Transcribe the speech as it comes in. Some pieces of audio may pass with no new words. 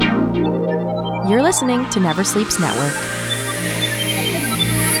You're listening to Never Sleeps Network.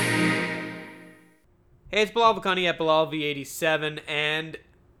 Hey, it's Bilal Vakani at BilalV87, and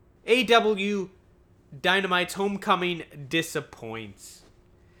AEW Dynamite's homecoming disappoints.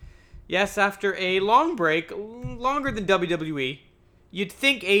 Yes, after a long break, longer than WWE, you'd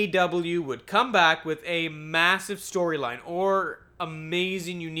think AEW would come back with a massive storyline or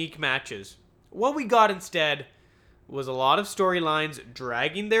amazing, unique matches. What we got instead was a lot of storylines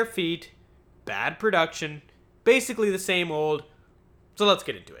dragging their feet, bad production, basically the same old. So let's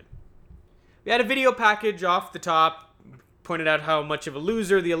get into it. We had a video package off the top, pointed out how much of a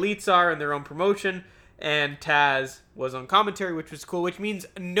loser the Elites are in their own promotion, and Taz was on commentary, which was cool, which means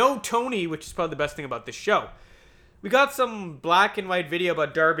no Tony, which is probably the best thing about this show. We got some black and white video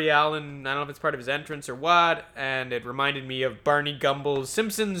about Darby Allin. I don't know if it's part of his entrance or what, and it reminded me of Barney Gumbel's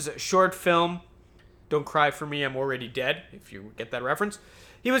Simpsons short film, Don't Cry For Me, I'm Already Dead, if you get that reference.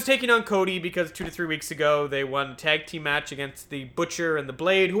 He was taking on Cody because 2 to 3 weeks ago they won a tag team match against the Butcher and the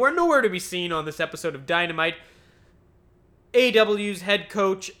Blade, who are nowhere to be seen on this episode of Dynamite. AEW's head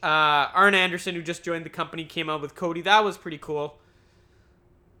coach, Arn Anderson, who just joined the company, came out with Cody. That was pretty cool.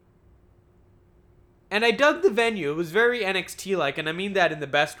 And I dug the venue. It was very NXT-like, and I mean that in the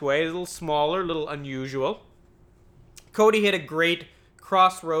best way. A little smaller, a little unusual. Cody hit a great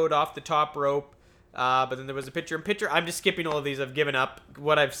crossroad off the top rope. But then there was a picture-in-picture. I'm just skipping all of these. I've given up.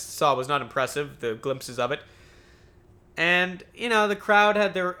 What I saw was not impressive, the glimpses of it. And, the crowd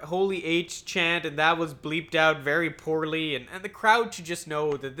had their Holy H chant, and that was bleeped out very poorly. And the crowd should just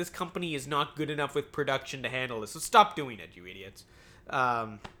know that this company is not good enough with production to handle this. So stop doing it, you idiots.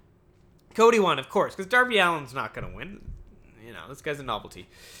 Cody won, of course, because Darby Allin's not going to win. This guy's a novelty.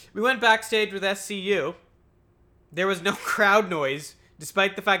 We went backstage with SCU. There was no crowd noise,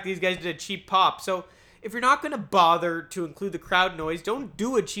 despite the fact these guys did a cheap pop. So if you're not going to bother to include the crowd noise, don't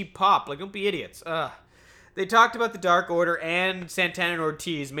do a cheap pop. Don't be idiots. They talked about the Dark Order and Santana and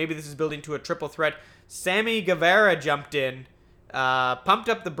Ortiz. Maybe this is building to a triple threat. Sammy Guevara jumped in, pumped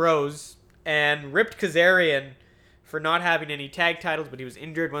up the bros, and ripped Kazarian for not having any tag titles, but he was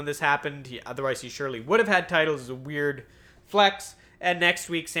injured when this happened. Otherwise, he surely would have had titles. It's a weird flex. And next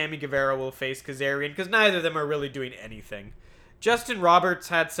week, Sammy Guevara will face Kazarian, because neither of them are really doing anything. Justin Roberts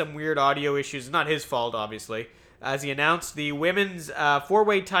had some weird audio issues. Not his fault, obviously, as he announced the women's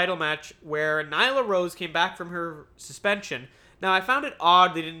four-way title match where Nyla Rose came back from her suspension. Now, I found it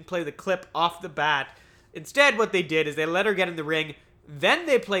odd they didn't play the clip off the bat. Instead, what they did is they let her get in the ring. Then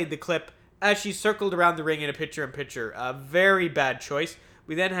they played the clip as she circled around the ring in a picture-in-picture. A very bad choice.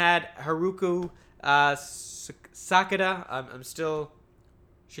 We then had Haruko Sakata. I'm still...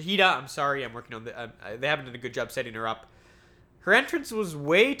 Shahida, I'm sorry. I'm working on they haven't done a good job setting her up. Her entrance was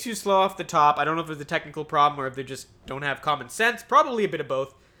way too slow off the top. I don't know if it's a technical problem or if they just don't have common sense. Probably a bit of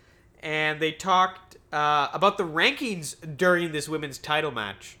both. And they talked about the rankings during this women's title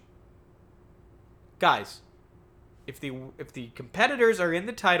match. Guys, if the competitors are in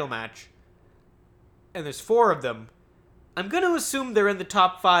the title match, and there's 4 of them, I'm going to assume they're in the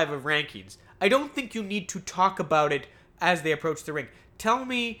top 5 of rankings. I don't think you need to talk about it as they approach the ring. Tell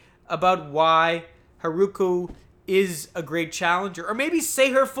me about why Haruko is a great challenger, or maybe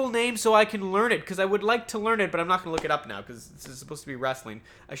say her full name so I can learn it, because I would like to learn it, but I'm not going to look it up now because this is supposed to be wrestling.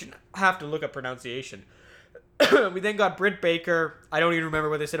 I shouldn't have to look up pronunciation. We then got Britt Baker. I don't even remember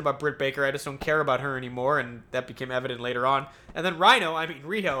what they said about Britt Baker. I just don't care about her anymore, and that became evident later on. And then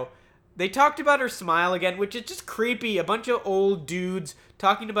Riho, they talked about her smile again, which is just creepy. A bunch of old dudes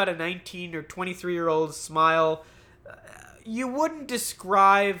talking about a 19 or 23-year-old smile. You wouldn't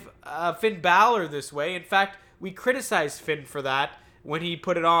describe Finn Balor this way. In fact, we criticized Finn for that when he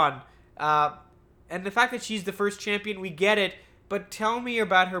put it on. And the fact that she's the first champion, we get it. But tell me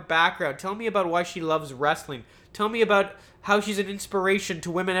about her background. Tell me about why she loves wrestling. Tell me about how she's an inspiration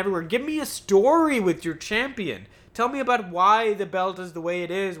to women everywhere. Give me a story with your champion. Tell me about why the belt is the way it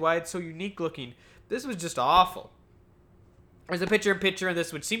is, why it's so unique looking. This was just awful. There's a picture-in-picture in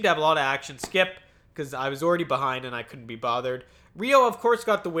this, which seemed to have a lot of action. Skip, because I was already behind and I couldn't be bothered. Rio, of course,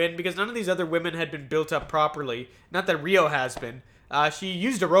 got the win because none of these other women had been built up properly. Not that Rio has been. She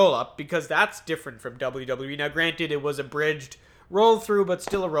used a roll-up because that's different from WWE. Now, granted, it was a bridged roll-through, but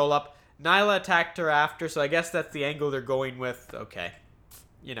still a roll-up. Nyla attacked her after, so I guess that's the angle they're going with. Okay.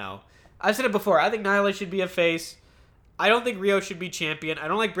 I've said it before. I think Nyla should be a face. I don't think Rio should be champion. I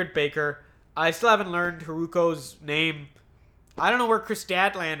don't like Britt Baker. I still haven't learned Haruko's name. I don't know where Chris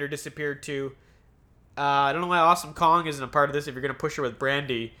Statlander disappeared to. I don't know why Awesome Kong isn't a part of this if you're going to push her with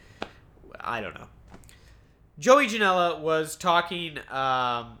Brandy. I don't know. Joey Janela was talking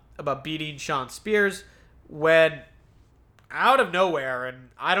about beating Shawn Spears when out of nowhere, and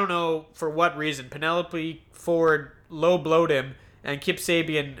I don't know for what reason, Penelope Ford low blowed him, and Kip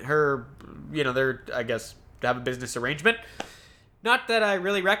Sabian, they're, I guess, have a business arrangement. Not that I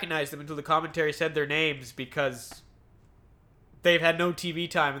really recognized them until the commentary said their names, because they've had no TV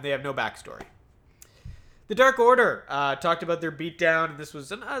time and they have no backstory. The Dark Order talked about their beatdown, and this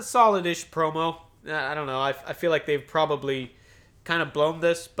was a solid-ish promo. I don't know. I feel like they've probably kind of blown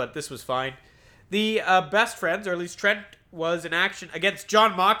this, but this was fine. The Best Friends, or at least Trent, was in action against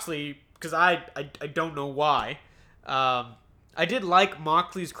Jon Moxley, because I don't know why. I did like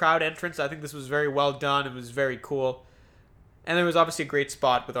Moxley's crowd entrance. I think this was very well done. It was very cool. And there was obviously a great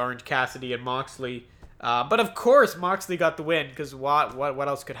spot with Orange Cassidy and Moxley. But of course, Moxley got the win, because what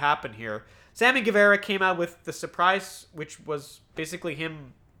else could happen here? Sammy Guevara came out with the surprise, which was basically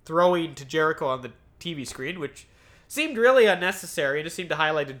him throwing to Jericho on the TV screen, which seemed really unnecessary. It just seemed to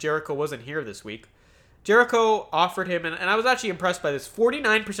highlight that Jericho wasn't here this week. Jericho offered him, and I was actually impressed by this,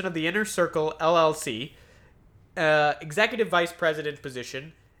 49% of the Inner Circle LLC, executive vice president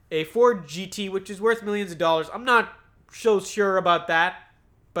position, a Ford GT, which is worth millions of dollars. I'm not so sure about that,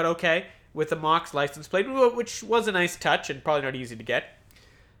 but okay, with the Mox license plate, which was a nice touch and probably not easy to get.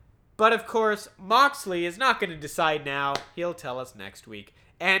 But of course, Moxley is not going to decide now. He'll tell us next week.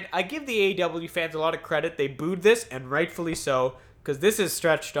 And I give the AEW fans a lot of credit. They booed this, and rightfully so, because this is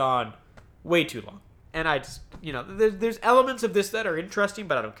stretched on way too long. And I just, there's elements of this that are interesting,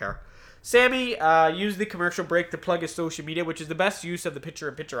 but I don't care. Sammy used the commercial break to plug his social media, which is the best use of the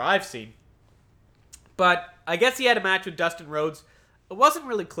picture-in-picture I've seen. But I guess he had a match with Dustin Rhodes. It wasn't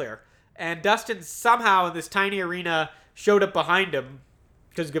really clear. And Dustin somehow in this tiny arena showed up behind him,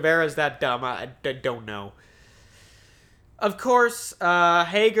 because Guevara's that dumb. I don't know. Of course,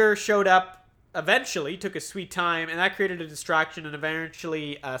 Hager showed up eventually, took a sweet time, and that created a distraction, and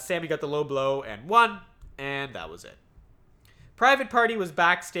eventually Sammy got the low blow and won, and that was it. Private Party was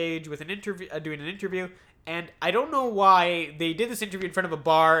backstage with doing an interview, and I don't know why they did this interview in front of a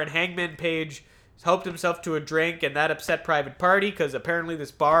bar, and Hangman Page helped himself to a drink, and that upset Private Party, because apparently this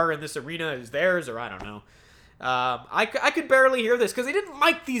bar and this arena is theirs, or I don't know. I could barely hear this because they didn't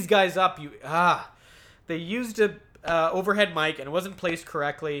mic these guys up. They used a overhead mic and it wasn't placed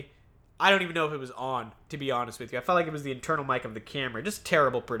correctly. I don't even know if it was on, to be honest with you. I felt like it was the internal mic of the camera. Just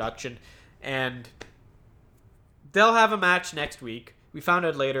terrible production. And they'll have a match next week. We found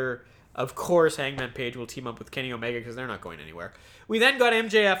out later, of course, Hangman Page will team up with Kenny Omega because they're not going anywhere. We then got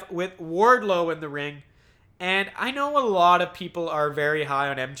MJF with Wardlow in the ring. And I know a lot of people are very high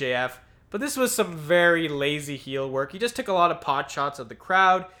on MJF, but this was some very lazy heel work. He just took a lot of pot shots at the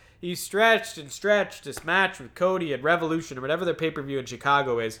crowd. He stretched and stretched this match with Cody at Revolution or whatever their pay-per-view in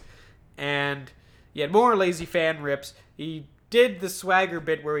Chicago is. And he had more lazy fan rips. He did the swagger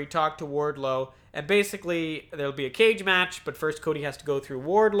bit where he talked to Wardlow. And basically, there'll be a cage match, but first Cody has to go through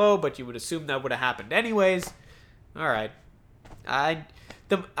Wardlow, but you would assume that would have happened anyways. All right.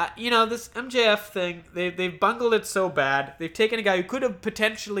 This MJF thing, they've bungled it so bad. They've taken a guy who could have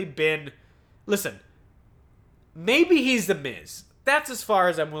potentially been... Listen, maybe he's the Miz. That's as far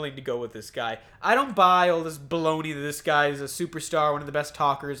as I'm willing to go with this guy. I don't buy all this baloney that this guy is a superstar, one of the best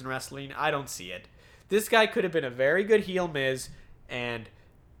talkers in wrestling. I don't see it. This guy could have been a very good heel Miz, and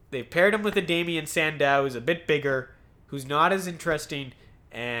they've paired him with a Damian Sandow who's a bit bigger, who's not as interesting,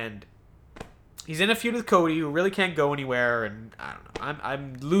 and he's in a feud with Cody who really can't go anywhere, and I don't know.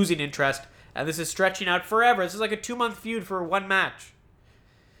 I'm losing interest, and this is stretching out forever. This is like a 2-month feud for one match.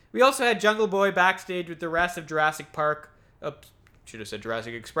 We also had Jungle Boy backstage with the rest of Jurassic Park. Should have said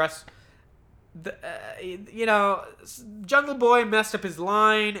Jurassic Express. Jungle Boy messed up his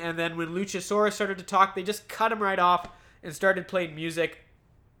line, and then when Luchasaurus started to talk, they just cut him right off and started playing music.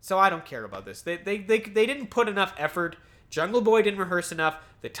 So I don't care about this. They didn't put enough effort. Jungle Boy didn't rehearse enough.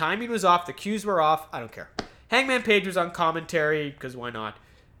 The timing was off. The cues were off. I don't care. Hangman Page was on commentary, because why not?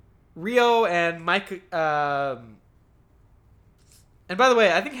 Rio and Mike... And by the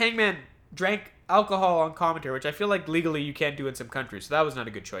way, I think Hangman drank alcohol on commentary, which I feel like legally you can't do in some countries, so that was not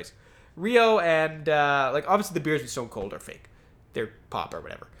a good choice. Rio and, obviously the beers with Stone Cold are fake. They're pop or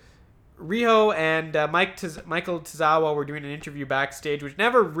whatever. Rio and Michael Tozawa were doing an interview backstage, which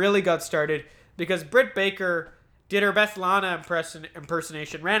never really got started because Britt Baker did her best Lana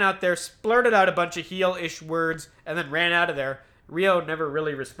impersonation, ran out there, splurted out a bunch of heel-ish words, and then ran out of there. Rio never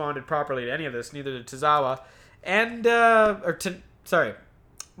really responded properly to any of this, neither did Tozawa. And,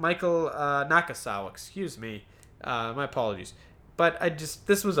 Michael Nakasawa, excuse me. My apologies. But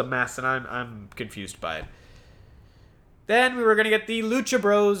this was a mess, and I'm confused by it. Then we were going to get the Lucha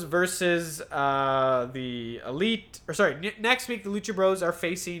Bros versus the Elite. Next week the Lucha Bros are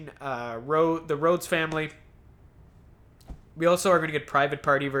facing the Rhodes family. We also are going to get Private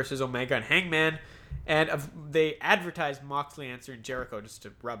Party versus Omega and Hangman. And they advertised Moxley answering Jericho just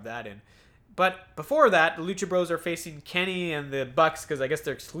to rub that in. But before that, the Lucha Bros are facing Kenny and the Bucks because I guess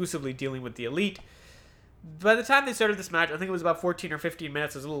they're exclusively dealing with the Elite. By the time they started this match, I think it was about 14 or 15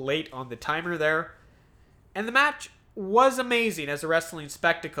 minutes. I was a little late on the timer there. And the match was amazing as a wrestling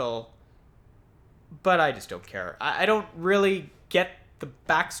spectacle, but I just don't care. I don't really get the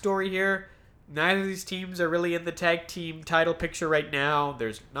backstory here. Neither of these teams are really in the tag team title picture right now.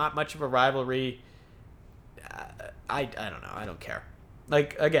 There's not much of a rivalry. I don't know. I don't care.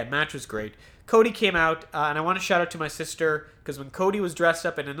 Like, again, match was great. Cody came out, and I want to shout out to my sister, because when Cody was dressed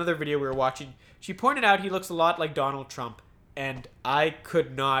up in another video we were watching, she pointed out he looks a lot like Donald Trump, and I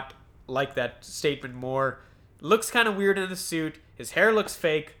could not like that statement more. Looks kind of weird in the suit. His hair looks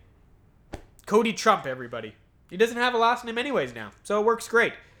fake. Cody Trump, everybody. He doesn't have a last name anyways now, so it works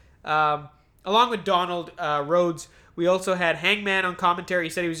great. Along with Donald Rhodes, we also had Hangman on commentary. He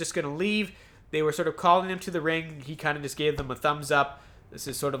said he was just going to leave. They were sort of calling him to the ring. He kind of just gave them a thumbs up. This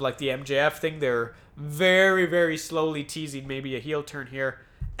is sort of like the MJF thing. They're very, very slowly teasing maybe a heel turn here.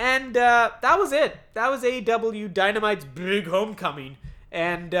 And that was it. That was AEW Dynamite's big homecoming.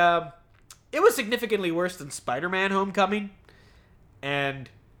 And it was significantly worse than Spider-Man Homecoming. And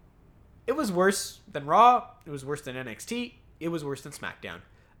it was worse than Raw. It was worse than NXT. It was worse than SmackDown.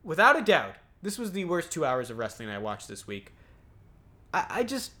 Without a doubt, this was the worst 2 hours of wrestling I watched this week. I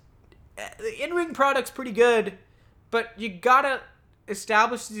just... The in-ring product's pretty good, but you gotta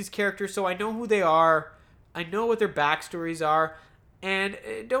establish these characters so I know who they are, I know what their backstories are, and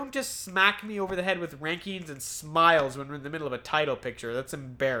don't just smack me over the head with rankings and smiles when we're in the middle of a title picture. That's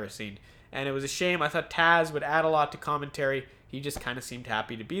embarrassing. And it was a shame. I thought Taz would add a lot to commentary. He just kind of seemed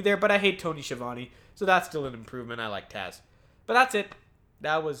happy to be there, but I hate Tony Schiavone, so that's still an improvement. I like Taz. But that's it.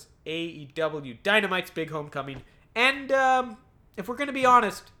 That was AEW Dynamite's big homecoming. And if we're going to be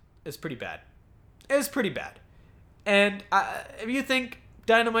honest, it's pretty bad. It was pretty bad. And if you think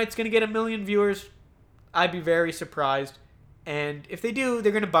Dynamite's going to get 1 million viewers, I'd be very surprised. And if they do,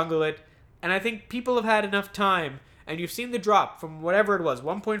 they're going to bungle it. And I think people have had enough time. And you've seen the drop from whatever it was,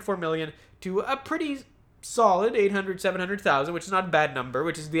 1.4 million, to a pretty solid 800, 700,000, which is not a bad number,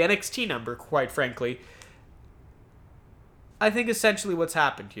 which is the NXT number, quite frankly. I think essentially what's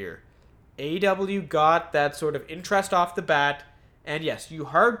happened here. AEW got that sort of interest off the bat. And yes, you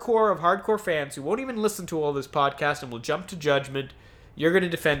hardcore of hardcore fans who won't even listen to all this podcast and will jump to judgment, you're going to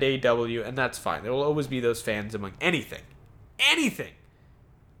defend AEW, and that's fine. There will always be those fans among anything. Anything!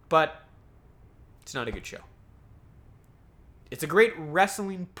 But it's not a good show. It's a great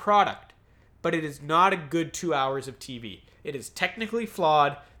wrestling product, but it is not a good 2 hours of TV. It is technically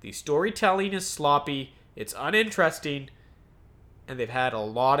flawed, the storytelling is sloppy, it's uninteresting, and they've had a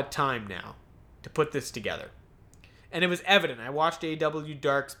lot of time now to put this together. And it was evident. I watched AEW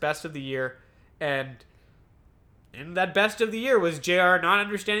Dark's Best of the Year, and in that Best of the Year was JR not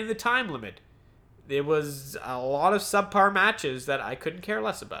understanding the time limit. There was a lot of subpar matches that I couldn't care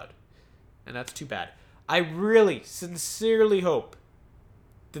less about. And that's too bad. I really, sincerely hope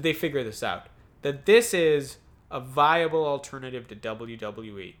that they figure this out. That this is a viable alternative to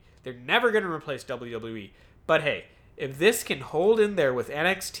WWE. They're never going to replace WWE. But hey, if this can hold in there with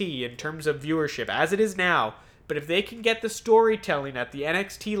NXT in terms of viewership, as it is now, but if they can get the storytelling at the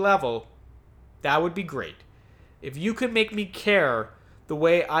NXT level, that would be great. If you could make me care the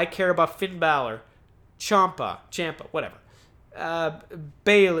way I care about Finn Balor, Ciampa, whatever.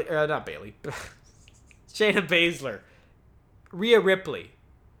 Bailey, not Bailey. Shayna Baszler. Rhea Ripley.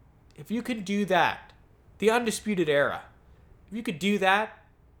 If you could do that, the Undisputed Era. If you could do that,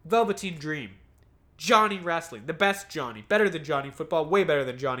 Velveteen Dream. Johnny Wrestling. The best Johnny. Better than Johnny Football. Way better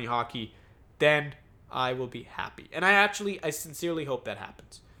than Johnny Hockey. Then I will be happy. And I sincerely hope that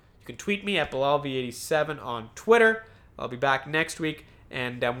happens. You can tweet me at BilalV87 on Twitter. I'll be back next week.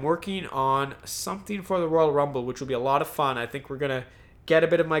 And I'm working on something for the Royal Rumble, which will be a lot of fun. I think we're going to get a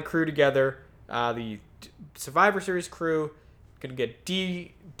bit of my crew together. The Survivor Series crew. Going to get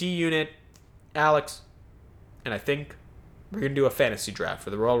D-Unit, Alex. And I think we're going to do a fantasy draft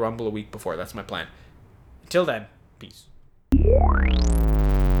for the Royal Rumble a week before. That's my plan. Until then, peace.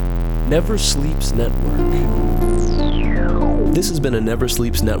 Never Sleeps Network. This has been a Never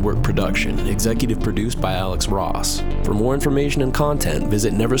Sleeps Network production, executive produced by Alex Ross. For more information and content,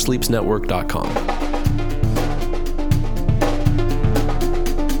 visit neversleepsnetwork.com.